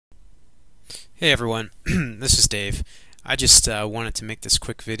Hey everyone, this is Dave. I just wanted to make this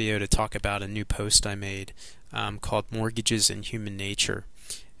quick video to talk about a new post I made called Mortgages and Human Nature.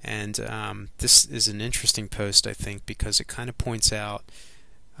 And this is an interesting post, I think, because it kind of points out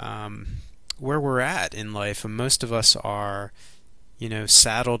where we're at in life. And most of us are,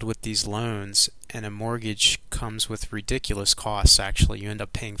 saddled with these loans, and a mortgage comes with ridiculous costs, actually. You end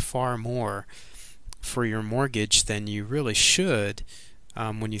up paying far more for your mortgage than you really should.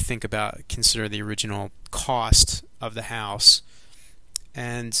 When you consider the original cost of the house.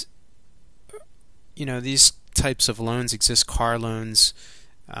 And these types of loans exist: car loans,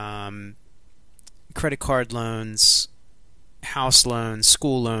 credit card loans, house loans,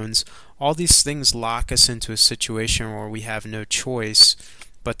 school loans. All these things lock us into a situation where we have no choice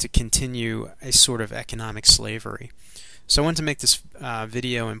but to continue a sort of economic slavery. So I wanted to make this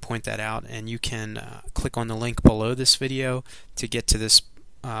video and point that out, and you can click on the link below this video to get to this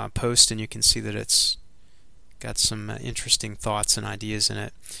post, and you can see that it's got some interesting thoughts and ideas in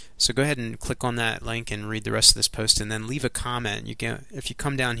it. So go ahead and click on that link and read the rest of this post, and then leave a comment. If you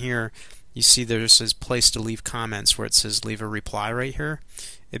come down here, you see there's this place to leave comments where it says leave a reply right here.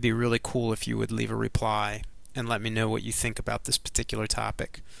 It'd be really cool if you would leave a reply and let me know what you think about this particular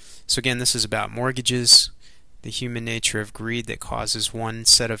topic. So again, this is about mortgages, the human nature of greed that causes one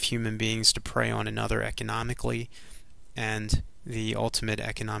set of human beings to prey on another economically, and the ultimate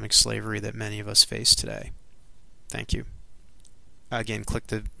economic slavery that many of us face today. Thank you. Again, click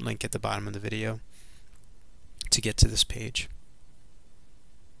the link at the bottom of the video to get to this page.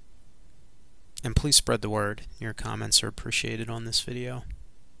 And please spread the word. Your comments are appreciated on this video.